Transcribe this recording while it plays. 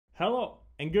Hello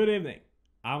and good evening.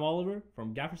 I'm Oliver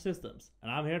from Gaffer Systems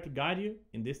and I'm here to guide you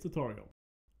in this tutorial.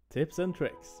 Tips and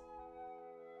tricks.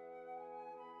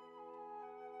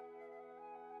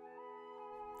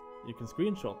 You can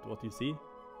screenshot what you see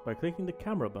by clicking the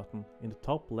camera button in the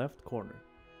top left corner.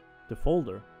 The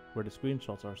folder where the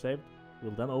screenshots are saved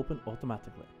will then open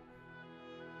automatically.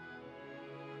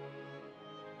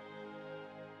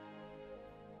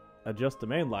 Adjust the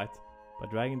main light by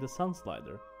dragging the sun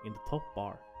slider in the top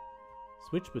bar.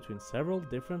 Switch between several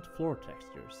different floor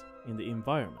textures in the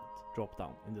environment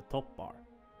drop-down in the top bar.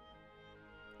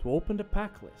 To open the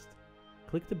pack list,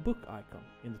 click the book icon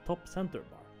in the top center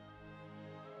bar.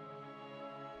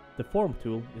 The form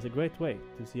tool is a great way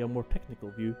to see a more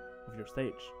technical view of your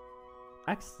stage.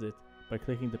 Access it by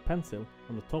clicking the pencil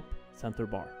on the top center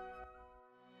bar.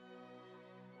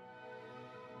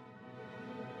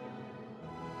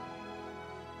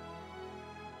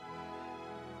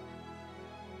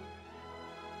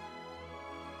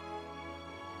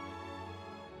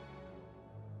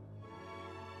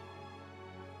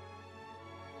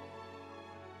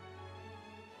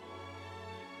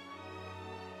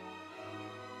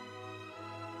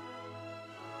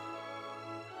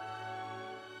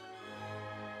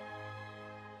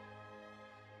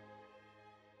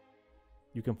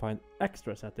 You can find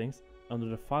extra settings under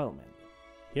the File menu.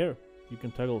 Here you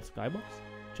can toggle skybox,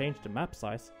 change the map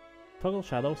size, toggle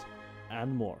shadows,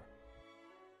 and more.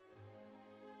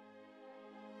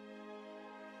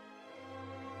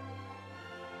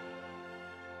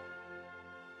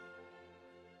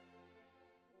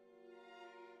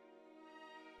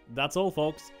 That's all,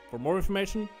 folks. For more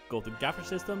information, go to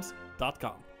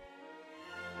GAFFERSYSTEMS.com.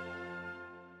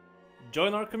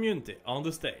 Join our community on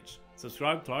the stage.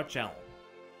 Subscribe to our channel.